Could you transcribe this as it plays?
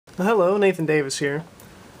Hello, NathanGDavis here.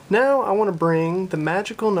 Now I want to bring the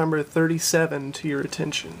magical number 37 to your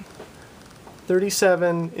attention.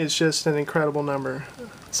 37 is just an incredible number,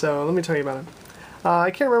 so let me tell you about it.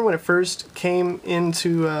 I can't remember when it first came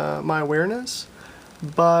into my awareness,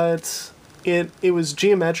 but it was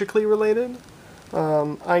geometrically related.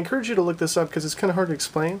 I encourage you to look this up because it's kind of hard to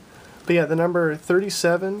explain. But yeah, the number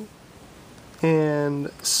 37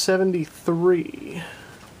 and 73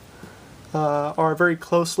 are very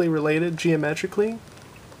closely related geometrically,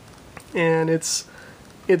 and it's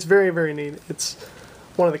very, very neat. It's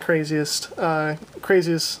one of the craziest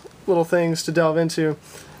little things to delve into.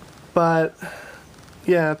 But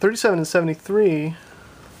yeah, 37 and 73,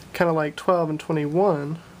 kind of like 12 and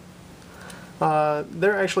 21,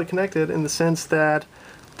 they're actually connected in the sense that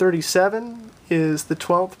 37 is the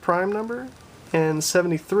 12th prime number and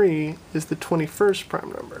 73 is the 21st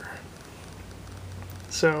prime number.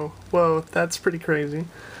 So, whoa, that's pretty crazy.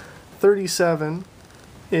 37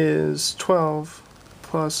 is 12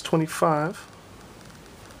 plus 25,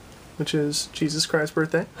 which is Jesus Christ's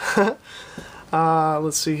birthday.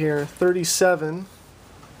 Let's see here. 37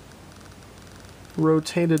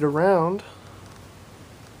 rotated around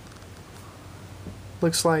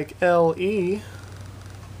looks like LE,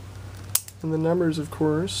 and the numbers, of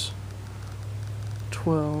course,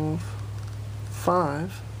 12,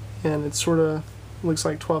 5, and it sort of looks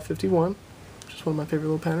like 1251, which is one of my favorite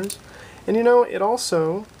little patterns. And you know, it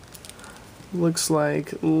also looks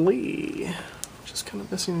like Lee, just kind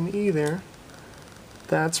of missing an E there.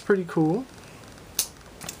 That's pretty cool.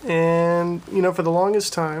 And you know, for the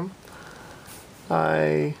longest time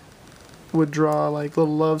I would draw like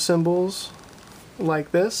little love symbols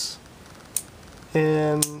like this,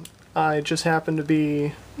 and I just happened to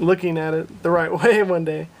be looking at it the right way one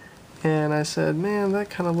day, and I said, man,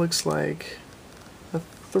 that kind of looks like a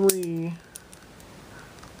 3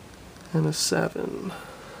 and a 7.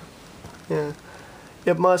 Yeah,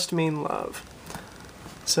 it must mean love.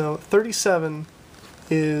 So 37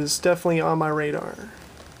 is definitely on my radar,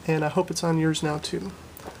 and I hope it's on yours now too.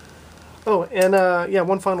 Oh, and yeah,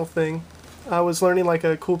 one final thing. I was learning like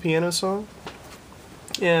a cool piano song,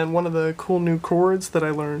 and one of the cool new chords that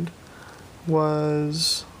I learned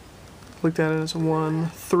was, looked at it as 1,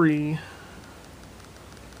 3,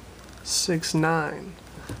 6, 9.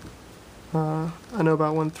 I know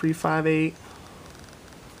about 1, 3, 5, 8,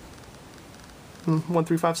 1,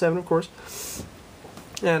 3, 5, 7, of course.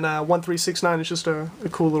 And 1, 3, 6, 9 is just a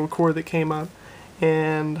cool little chord that came up.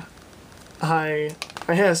 And I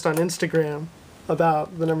asked on Instagram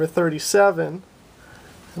about the number 37,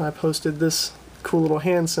 and I posted this cool little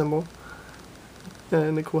hand symbol.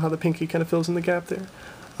 And cool how the pinky kind of fills in the gap there.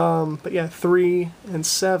 But yeah, 3 and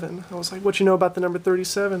 7. I was like, what you know about the number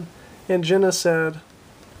 37? And Jenna said,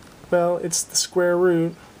 well, it's the square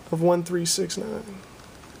root of 1369.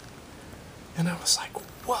 And I was like,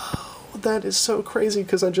 whoa, that is so crazy,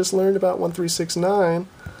 because I just learned about 1369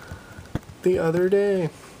 the other day.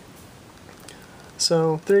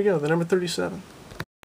 So there you go, the number 37.